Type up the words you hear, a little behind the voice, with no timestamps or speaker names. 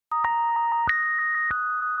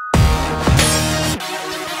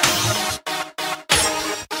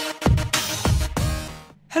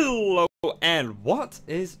Hello and what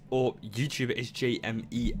is up YouTube, it's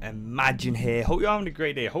JME Imagine here. Hope you're having a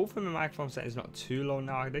great day. Hopefully my microphone setting is not too low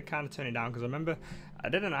now. I did kind of turn it down because I remember I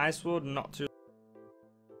did an ice world not too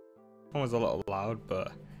long. It was a little loud,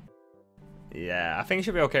 but yeah, I think it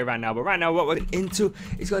should be okay right now. But right now what we're into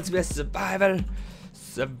is going to be a survival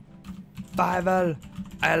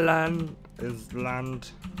island is land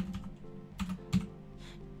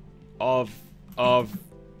of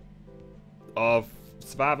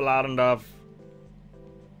survival island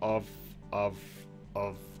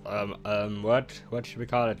what should we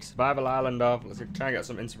call it? Survival island of, let's try and get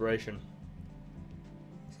some inspiration.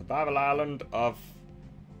 Survival island of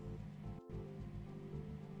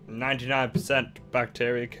 99%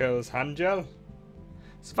 bacteria kills hand gel.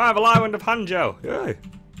 Survival island of hand gel. Yeah.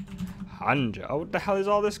 Hand gel. What the hell is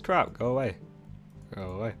all this crap? Go away.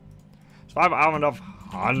 Go away. Survival island of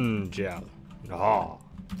hand gel. No.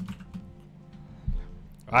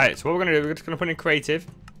 Right, so what we're gonna do, we're just gonna put in creative.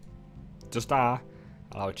 Just allow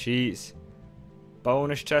cheats.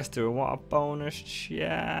 Bonus chest, do we want a bonus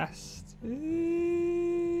chest? Go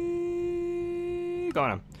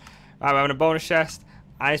on. Right, we're having a bonus chest.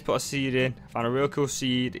 I just put a seed in. Found a real cool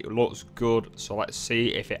seed. It looks good. So let's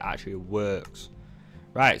see if it actually works.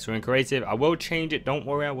 Right, so in creative, I will change it. Don't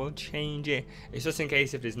worry, I will change it. It's just in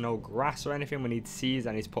case if there's no grass or anything, we need seeds.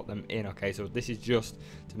 I need to put them in. Okay, so this is just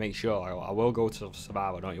to make sure. I will go to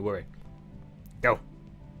survival. Don't you worry. Go.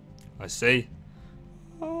 Let's see.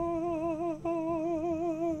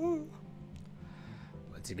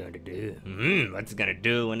 What's it gonna do? What's it gonna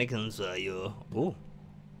do when it comes to you? Ooh.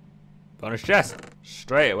 Bonus chest.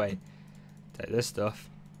 Straight away. Take this stuff.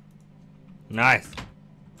 Nice.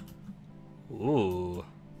 Ooh.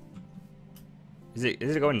 Is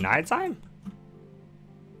it going nighttime?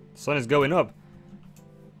 The sun is going up.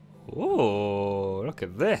 Ooh, look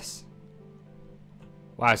at this.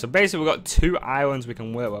 Wow, so basically we've got 2 islands we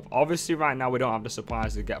can work with. Obviously right now we don't have the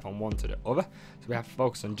supplies to get from one to the other. So we have to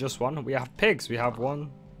focus on just one. We have pigs. We have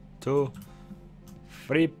 1, 2,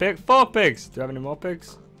 3 pigs, 4 pigs. Do you have any more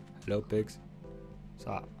pigs? Hello pigs. What's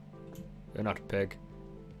that? You're not a pig.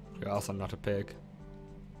 You're also not a pig.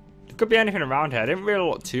 There could be anything around here. I didn't really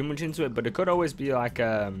look too much into it, but it could always be like, you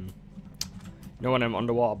know, one of them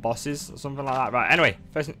underwater bosses or something like that. Right, anyway,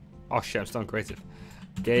 first, oh shit, I'm still on creative.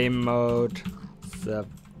 Game mode,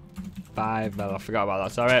 survival, I forgot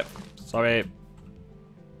about that, sorry.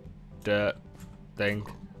 Dirt thing.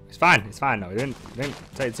 It's fine now, we didn't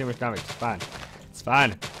take too much damage, it's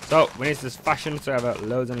fine. So, we need to just fashion, so we have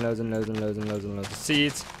loads and loads of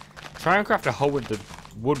seeds. Try and craft a hole with the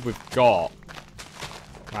wood we've got.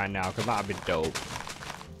 Right now, because that'd be dope.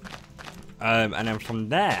 And then from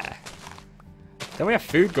there, then we have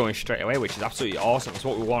food going straight away, which is absolutely awesome. It's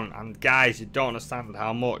what we want. And guys, you don't understand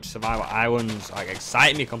how much survival islands like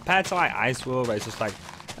excite me compared to like Ice World, where it's just like,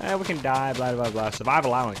 we can die, blah blah blah.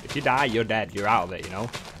 Survival island, if you die, you're dead. You're out of it, you know.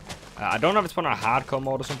 I don't know if it's put on a hardcore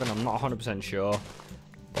mode or something. I'm not 100% sure,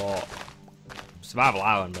 but survival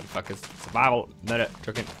island, motherfuckers. Survival murder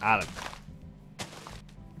trucking island.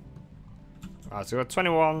 Alright, so we've got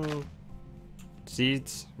 21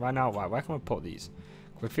 seeds right now. Right, where can we put these?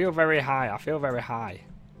 We feel very high. I feel very high.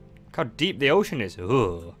 Look how deep the ocean is.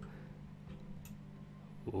 Ooh.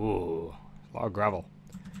 Ooh. A lot of gravel.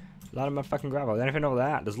 A lot of motherfucking gravel. Anything over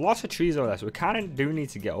there? There's lots of trees over there, so we kind of do need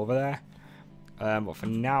to get over there. But for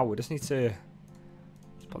now, we just need to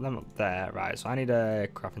put them up there. Right, so I need a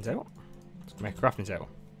crafting table. Let's make a crafting table.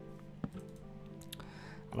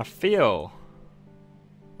 And I feel...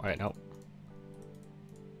 Wait, no.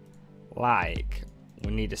 Like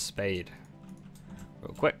we need a spade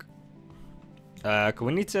real quick. Cause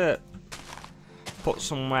we need to put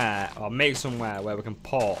somewhere or make somewhere where we can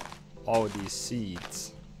put all of these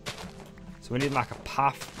seeds. So we need like a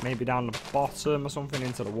path maybe down the bottom or something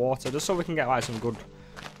into the water, just so we can get like some good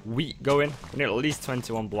wheat going. We need at least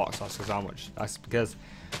 21 blocks. That's because how much? That's because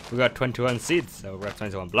we got 21 seeds, so we have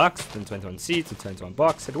 21 blocks, then 21 seeds, and 21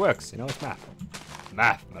 blocks. It works, you know. It's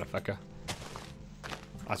math, motherfucker.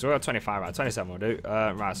 Right, so we're at 25, right, 27 we'll do.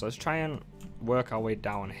 Right, so let's try and work our way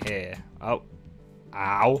down here. Oh.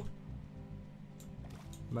 Ow.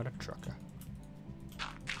 Murder trucker.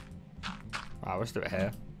 Right, let's do it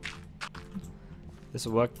here. This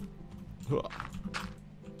will work. Whoa.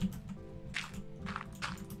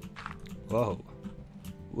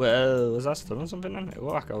 Whoa, was that still on something then? It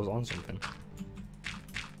looked like I was on something.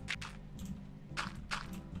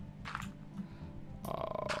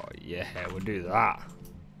 Oh, yeah, we'll do that.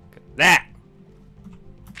 That.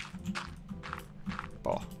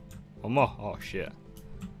 Oh, one more. Oh shit.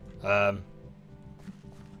 That.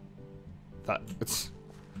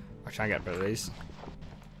 I'll try and get rid of these.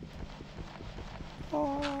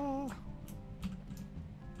 Oh.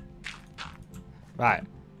 Right.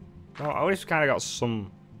 Well, at least we kind of got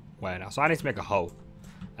somewhere now. So I need to make a hoe.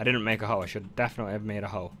 I didn't make a hoe. I should definitely have made a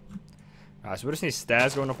hoe. Right, so we just need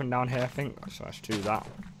stairs going up and down here, I think. So let's do that.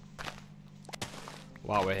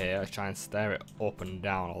 While we're here, let's try and stair it up and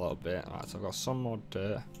down a little bit. Alright, so I've got some more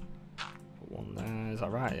dirt. Put one there. Is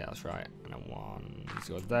that right? Yeah, that's right. And then one needs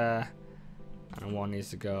to go there. And then one needs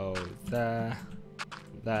to go there.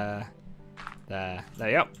 There. There. There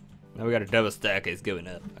you go. Now we got a double staircase going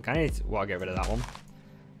up. I kind of need to get rid of that one.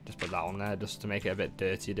 Just put that one there just to make it a bit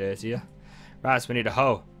dirtier. Right, so we need a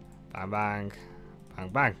hoe. Bang, bang. Bang,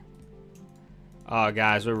 bang. Oh,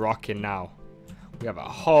 guys, we're rocking now. We have a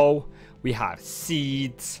hoe. We have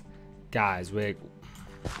seeds. Guys, we're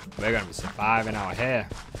going to be surviving out here.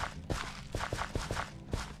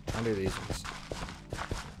 I'll do these ones.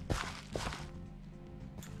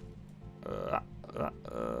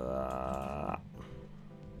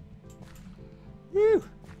 Woo!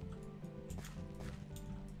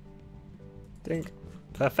 Think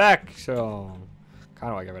perfection. Kind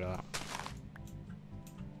of want to get rid of that.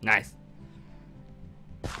 Nice.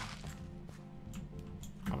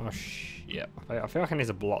 Oh shit! I feel like I need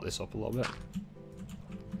to block this up a little bit.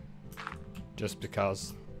 Just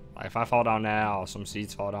because, like, if I fall down there or some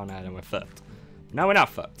seeds fall down there, then we're fucked. No, we're not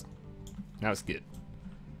fucked. Now it's good.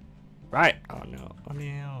 Right. Oh no. Oh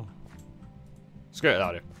no. Screw it,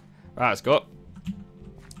 that'll do. Right, let's go.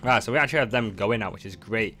 Right, so we actually have them going now, which is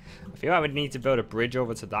great. I feel like we need to build a bridge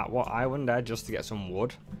over to that island there just to get some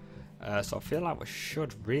wood. So I feel like we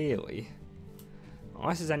should really,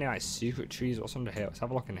 unless there's any like secret trees, what's under here? Let's have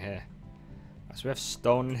a look in here. So we have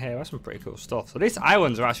stone in here. That's some pretty cool stuff. So these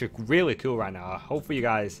islands are actually really cool right now. Hopefully you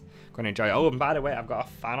guys are going to enjoy it. Oh, and by the way, I've got a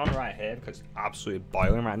fan on right here because it's absolutely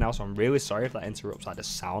boiling right now. So I'm really sorry if that interrupts like the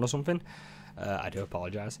sound or something. I do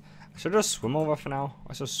apologize. I should just swim over for now.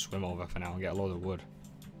 Let's just swim over for now and get a load of wood.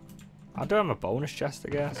 I'll do have a bonus chest, I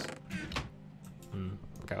guess.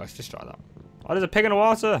 Okay, let's destroy that. Oh, there's a pig in the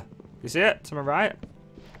water. You see it? To my right.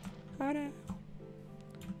 I know.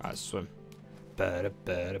 Alright, swim. Look at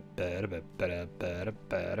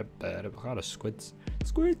the squids.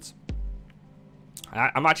 Squids.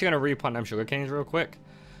 I'm actually going to replant them sugar canes real quick.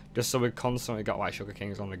 Just so we've constantly got like sugar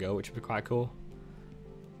canes on the go, which would be quite cool.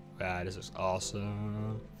 Yeah, this is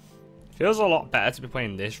awesome. Feels a lot better to be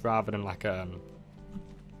playing this rather than like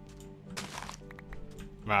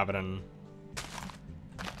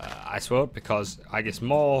Ice World, because I guess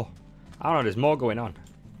more, I don't know, there's more going on.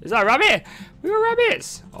 Is that a rabbit? We got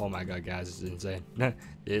rabbits! Oh my god, guys, this is insane.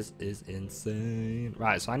 This is insane.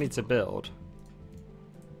 Right, so I need to build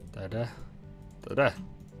crafting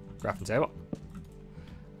table.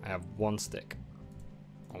 I have one stick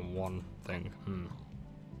on one thing.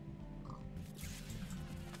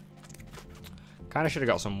 Kind of should have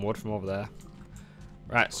got some wood from over there.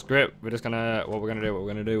 Right, screw it. We're just gonna, what we're gonna do.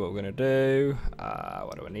 What do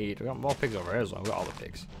I need? We got more pigs over here as well. We got all the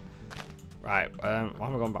pigs. Right, why am I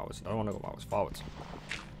going backwards? I don't want to go backwards, forwards.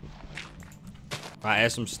 Right,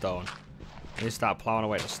 here's some stone. I need to start plowing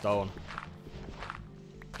away the stone.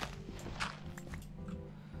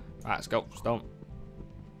 Right, let's go. Stone.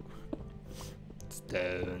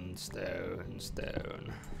 Stone, stone,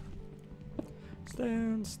 stone.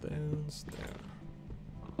 Stone, stone, stone.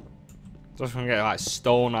 Just gonna get like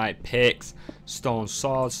stone like picks, stone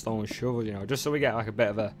swords, stone shovels, you know, just so we get like a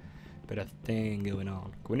bit of thing going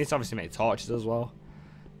on. We need to obviously make torches as well.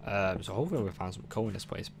 So hopefully we find some coal in this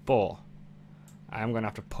place. But I am gonna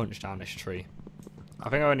have to punch down this tree. I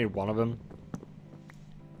think I only need one of them.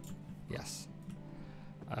 Yes.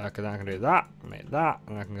 Because then I can do that, make that,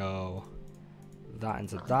 and I can go that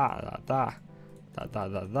into that, that,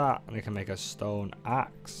 and I can make a stone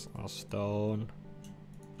axe or stone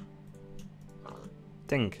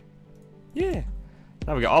thing. Yeah.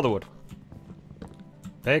 Now we got all the wood.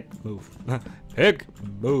 Pig, move. Pig,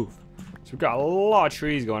 move. So we've got a lot of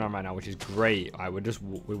trees going on right now, which is great.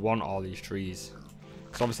 We want all these trees.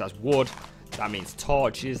 So obviously that's wood. That means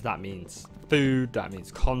torches. That means food. That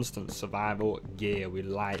means constant survival gear. We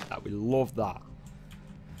like that. We love that.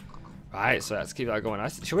 Right, so let's keep that going.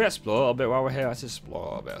 Should we explore a little bit while we're here? Let's explore a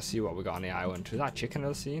little bit. Let's see what we got on the island. Is that chicken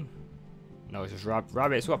I've seen? No, it's just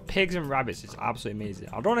rabbits. We've got pigs and rabbits. It's absolutely amazing.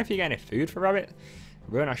 I don't know if you get any food for rabbit.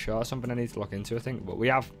 I'm really not sure. Something I need to look into, I think. But we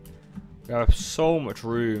have so much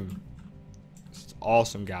room. It's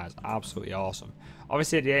awesome, guys. Absolutely awesome.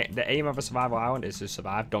 Obviously, the aim of a survival island is to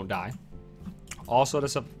survive, don't die. Also,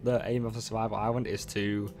 the aim of a survival island is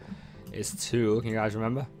to, can you guys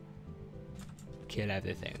remember? Kill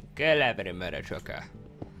everything. Kill every murder trucker.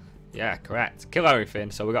 Yeah, correct. Kill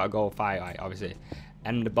everything. So we gotta go fight, like, obviously,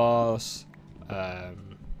 end the boss.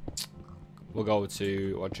 We'll go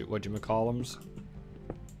to what do you call them?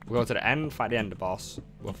 We'll go to the end, fight the ender boss.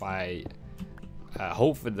 We'll fight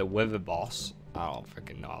hopefully the wither boss. I don't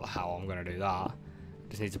freaking know how I'm gonna do that.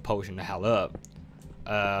 Just need to potion the hell up.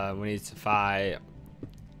 We need to fight.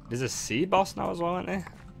 There's a sea boss now as well, isn't there?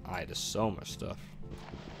 Alright, there's so much stuff.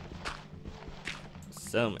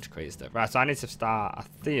 So much crazy stuff. Right, so I need to start.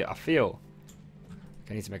 I feel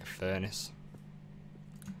I need to make a furnace.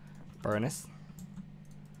 Furnace.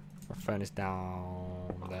 Or furnace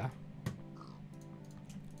down there.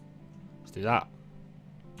 Let's do that.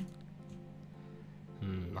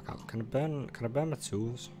 Can I burn my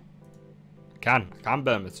tools? I can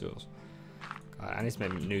burn my tools. I need to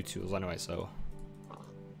make new tools anyway, so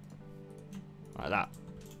like that.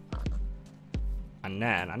 And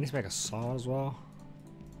then I need to make a saw as well.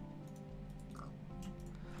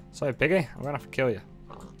 Sorry, piggy, I'm gonna have to kill you.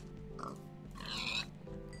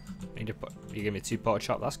 Need to put, you give me 2 pork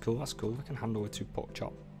chop. That's cool. That's cool. We can handle with 2 pork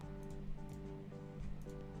chop.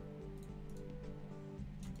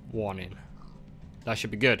 Warning. That should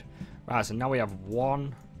be good. Right, so now we have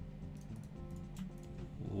one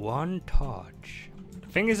torch. The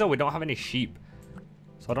thing is though, we don't have any sheep.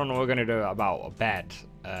 So I don't know what we're going to do about a bed.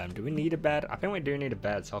 Do we need a bed? I think we do need a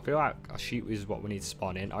bed. So I feel like a sheep is what we need to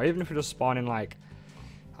spawn in. Or even if we just spawn in like,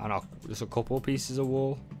 I don't know, just a couple of pieces of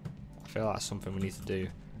wool. I feel like that's something we need to do.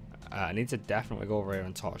 I need to definitely go over here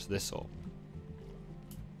and torch this up.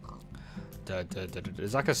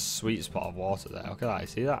 There's like a sweet spot of water there. Look at that. You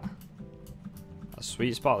see that? A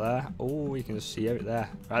sweet spot there. Oh, you can just see it there.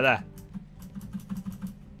 Right there.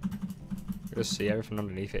 You just see everything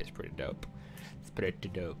underneath it. It's pretty dope. It's pretty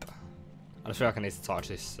dope. I just feel like I need to torch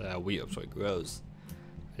this wheat up so it grows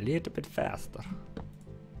a little bit faster.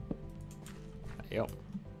 There you go.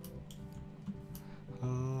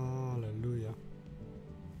 Hallelujah.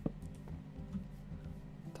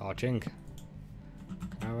 Torching. Can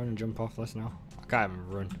I run and jump off this now? I can't even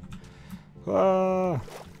run. Whoa.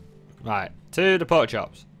 Right, to the pork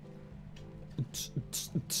chops.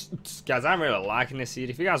 Guys, I'm really liking this seed.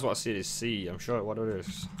 If you guys want to see this seed, I'm sure what it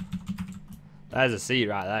is. There's a seed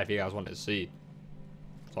right there if you guys want to see.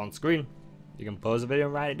 It's on screen. You can pause the video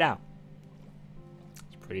and write it down.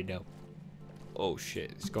 It's pretty dope. Oh shit,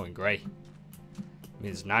 it's going grey. It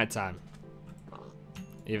means it's nighttime.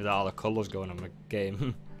 Either that or the colours going on the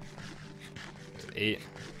game. Eat.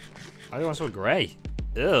 Why do you want so grey?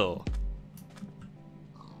 Ew.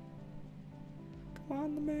 Come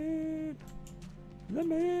on, the man. The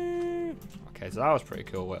man. Okay, so that was pretty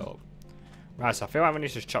cool. Way up. Right, so I feel like we need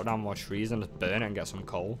to just chop down more trees and just burn it and get some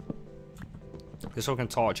coal. This one can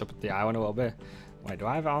torch up the island a little bit. Wait, do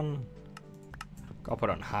I have it on? Gotta put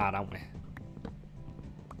it on hard, haven't we?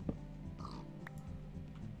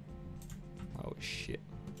 Oh shit.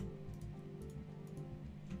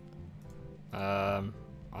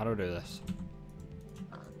 How do I do this?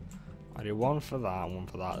 I do one for that and one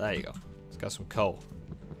for that. There you go. Let's get some coal.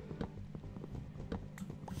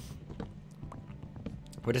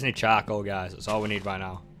 We just need charcoal, guys. That's all we need right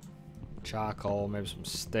now. Charcoal, maybe some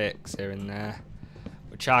sticks here and there.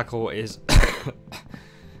 But charcoal is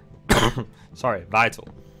sorry, vital.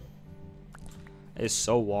 It's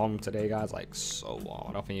so warm today, guys. Like so warm.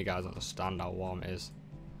 I don't think you guys understand how warm it is.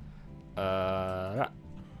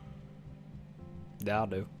 Yeah, I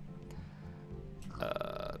do.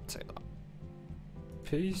 Take that.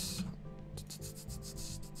 Peace.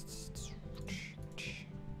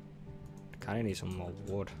 Kinda need some more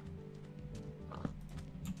wood.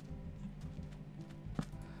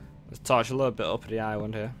 Let's torch a little bit up the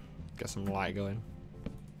island here. Get some light going.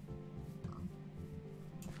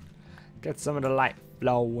 Get some of the light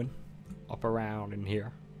flowing up around in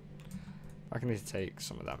here. I can need to take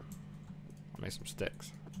some of them. I'll make some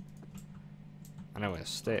sticks. I know with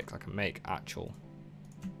sticks I can make actual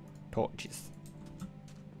torches.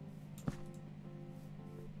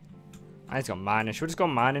 I need to go mining. Should we just go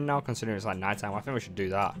mining now, considering it's like nighttime? I think we should do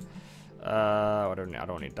that. I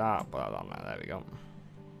don't need that, but there we go.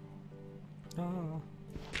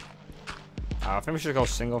 I think we should go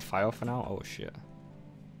single file for now. Oh shit.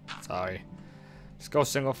 Sorry. Let's go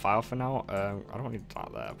single file for now. I don't need that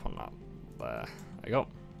there. Put that there. There you go.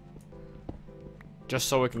 Just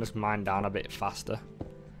so we can just mine down a bit faster.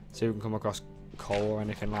 See if we can come across coal or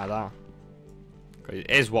anything like that. Because it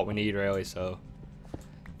is what we need really, so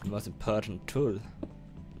the most important tool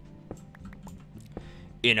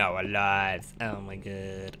in our lives. Oh my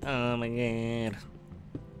god. Oh my god.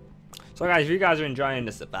 So guys, if you guys are enjoying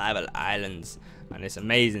the survival islands and this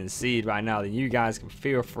amazing seed right now, then you guys can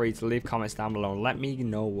feel free to leave comments down below and let me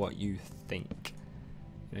know what you think.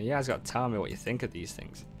 You know, you guys got to tell me what you think of these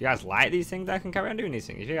things. If you guys like these things, I can carry on doing these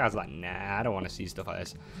things. If you guys are like, nah, I don't want to see stuff like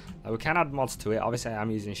this. We can add mods to it. Obviously,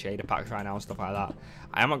 I'm using shader packs right now and stuff like that.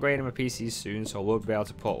 I am upgrading my PC soon, so we'll be able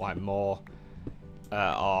to put like more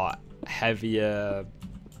or heavier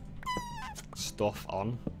stuff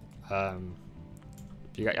on. I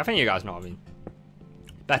think you guys know what I mean.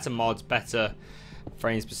 Better mods, better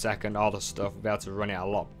frames per second, all the stuff. We'll be able to run it a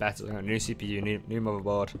lot better. New CPU, new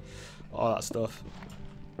motherboard, all that stuff.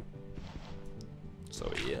 So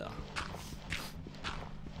yeah,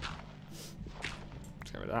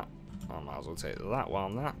 let's get rid of that. I might as well take that while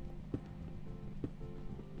I'm there.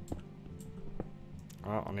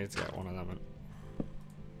 Oh, I need to get one of them.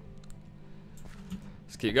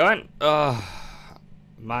 Let's keep going.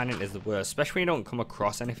 Mining is the worst, especially when you don't come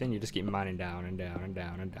across anything. You just keep mining down and down and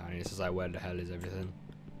down and down, and it's just like, where the hell is everything?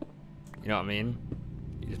 You know what I mean?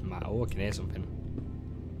 You just mine. Oh, I can hear something.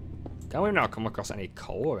 Don't even not come across any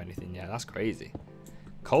coal or anything yet. That's crazy.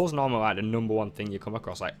 Coal's normally like the #1 thing you come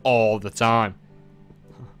across like all the time.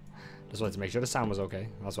 Just wanted to make sure the sound was okay.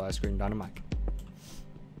 That's why I screamed down the mic.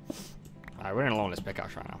 Alright, we're in a loneless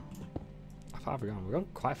pickaxe right now. How far have we gone? We're going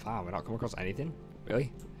quite far. We're not coming across anything.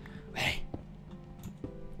 Really? Hey.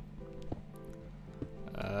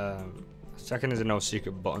 Checking there's no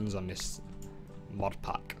secret buttons on this mod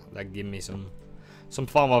pack that give me some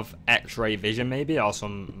form of X-ray vision maybe, or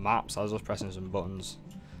some maps. I was just pressing some buttons.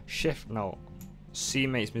 Shift, no. C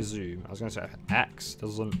makes me zoom. I was gonna say X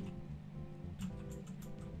doesn't.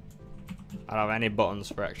 I don't have any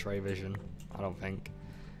buttons for X-ray vision. I don't think.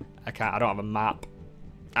 I don't have a map.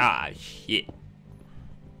 Ah shit.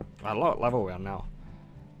 Right, what level are we on now?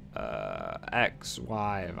 X,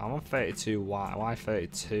 Y. I'm on 32. Y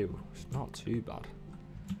 32. It's not too bad.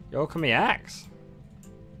 Yo, come here, X.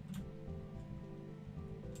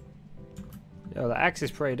 Yo, the X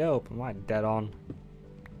is pretty dope. I'm like dead on.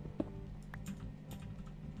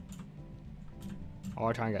 Oh,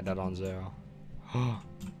 I try and get dead on 0.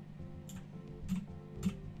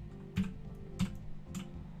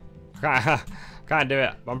 Can't do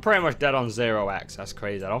it. I'm pretty much dead on 0x. That's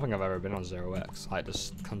crazy. I don't think I've ever been on 0x. Like,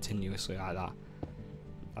 just continuously like that.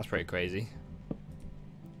 That's pretty crazy.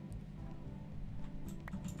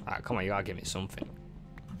 Alright, come on. You gotta give me something.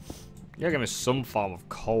 You gotta give me some form of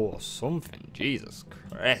coal or something. Jesus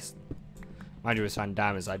Christ. Mind you, we find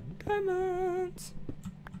diamonds like diamonds.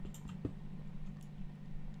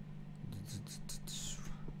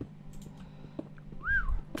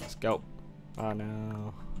 Let's go. Oh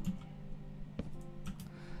no.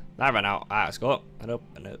 I ran out. Alright, let's go up and up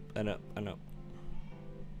and up and up and up.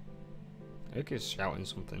 Who keeps shouting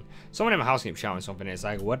something? Someone in my house keeps shouting something. It's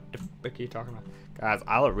like, what the frick are you talking about? Guys,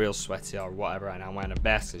 I look real sweaty or whatever right now. I'm wearing a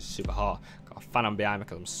vest. It's super hot. Got a fan on behind me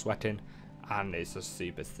because I'm sweating. And it's just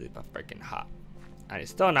super, super freaking hot. And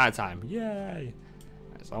it's still night time. Yay!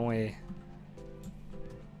 It's only...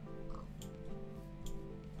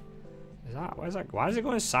 Is that... Where's that... Why is it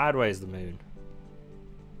going sideways, the moon?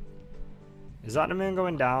 Is that the moon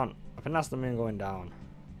going down? I think that's the moon going down.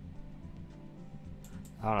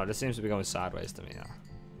 I don't know, this seems to be going sideways to me now.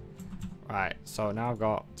 Right, so now I've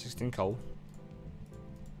got 16 coal.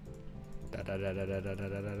 I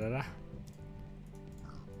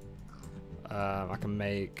can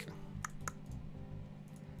make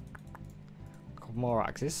a couple more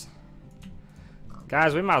axes.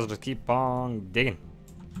 Guys, we might as well just keep on digging.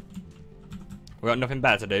 We got nothing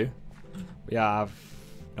better to do. We have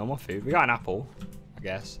no more food. We got an apple, I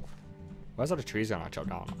guess. Where's all the trees going I chopped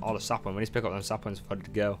down? All the sapling. We need to pick up them saplings for it to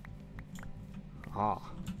go. Ah.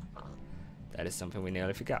 That is something we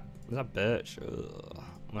nearly forgot. Is that birch? Ugh.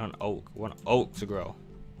 We want an oak. We want an oak to grow.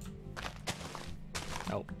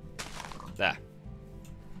 Nope. There.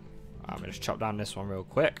 I'm going to just chop down this one real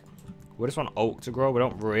quick. We just want oak to grow. We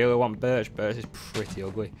don't really want birch. Birch is pretty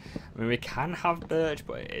ugly. I mean, we can have birch,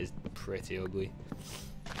 but it is pretty ugly.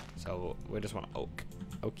 So we just want oak.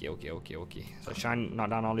 Oaky, oaky, oaky, oaky. So knock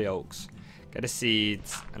down all the oaks. Get the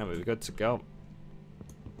seeds, and then we'll be good to go.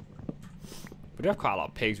 We do have quite a lot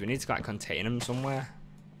of pigs. We need to like contain them somewhere.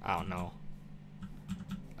 I don't know.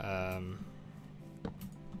 I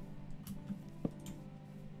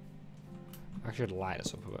should light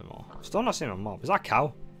this up a bit more. Still not seeing a mob. Is that a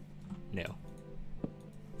cow? No.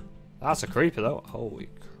 That's a creeper though. Holy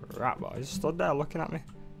crap, boy. He's stood there looking at me.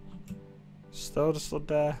 Still just stood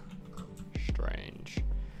there. Strange.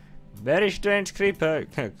 Very strange creeper.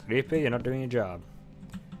 Creeper, you're not doing your job.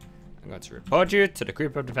 I'm going to report you to the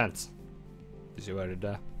Creeper Defense. Is you worded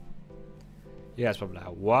there? You guys probably like,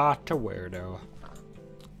 what a weirdo.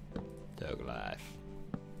 Dog life.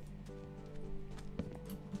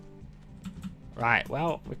 Right,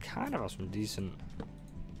 well, we kind of have some decent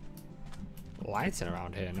lighting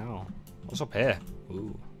around here now. What's up here?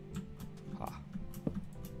 Ooh. Ah.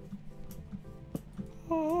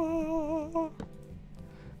 Oh.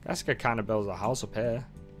 Guess I could kind of build a house up here.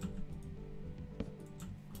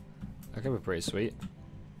 That could be pretty sweet.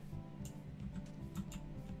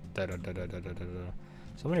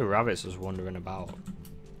 So many rabbits was wandering about.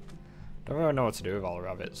 Don't really know what to do with all the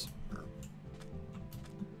rabbits.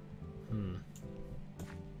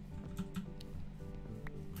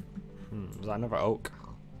 Was that another oak?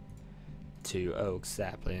 2 oak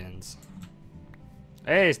saplings.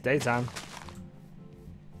 Hey, it's daytime.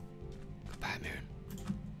 Goodbye,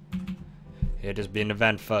 moon. It has been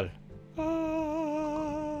eventful.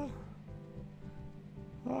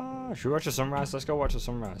 Should we watch the sunrise? Let's go watch the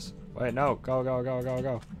sunrise. Wait, no. Go, go, go, go,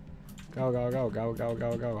 go. Go, go, go, go, go,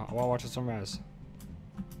 go, go. I want to watch the sunrise.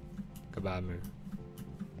 Goodbye, moon.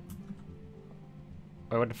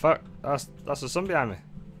 Wait, what the fuck? That's the sun behind me.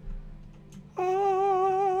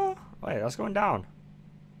 Wait, that's going down.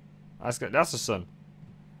 That's the sun.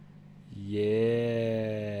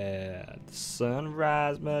 Yeah, the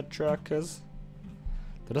sunrise, my truckers.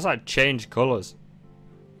 They just like change colors.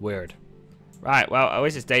 Weird. Right, well, at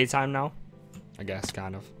least it's daytime now. I guess,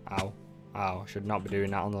 kind of. Ow. Ow. Should not be doing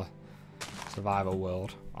that on the survival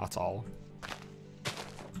world at all.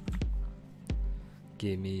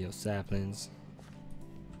 Give me your saplings.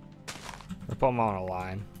 I put them on a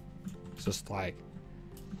line. It's just like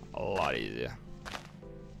a lot easier.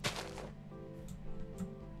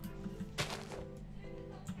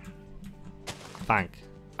 Thank.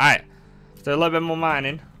 Alright. Let's do a little bit more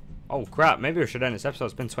mining. Oh crap, maybe we should end this episode.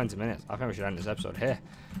 It's been 20 minutes. I think we should end this episode here.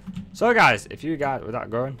 So guys, if you guys, with that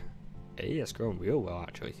growing, hey, it's growing real well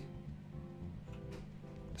actually.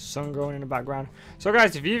 The sun growing in the background. So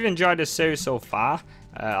guys, if you've enjoyed this series so far,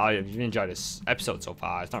 or if you've enjoyed this episode so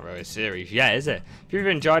far, it's not really a series yet, is it? If you've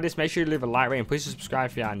enjoyed this, make sure you leave a like rating. Please subscribe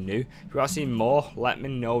if you are new. If you want to see more, let me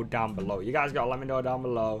know down below. You guys got to let me know down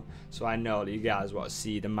below so I know that you guys want to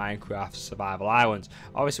see the Minecraft Survival Islands.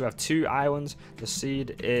 Obviously, we have 2 islands. The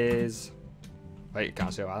seed is... Wait, you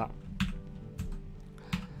can't see about that.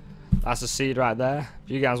 That's the seed right there.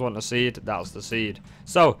 If you guys want the seed, that's the seed.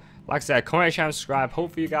 So, like I said, comment, share, and subscribe.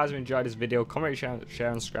 Hopefully you guys have enjoyed this video. Comment, share, and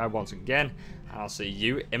subscribe once again. And I'll see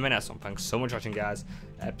you in my next one. Thanks so much for watching, guys.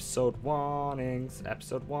 Episode warnings, and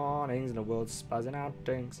the world's spazzing out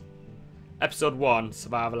things. Episode 1,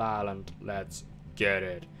 Survival Island. Let's get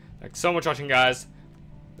it. Thanks so much for watching, guys.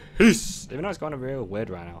 Peace. Even though it's going real weird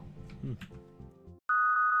right now.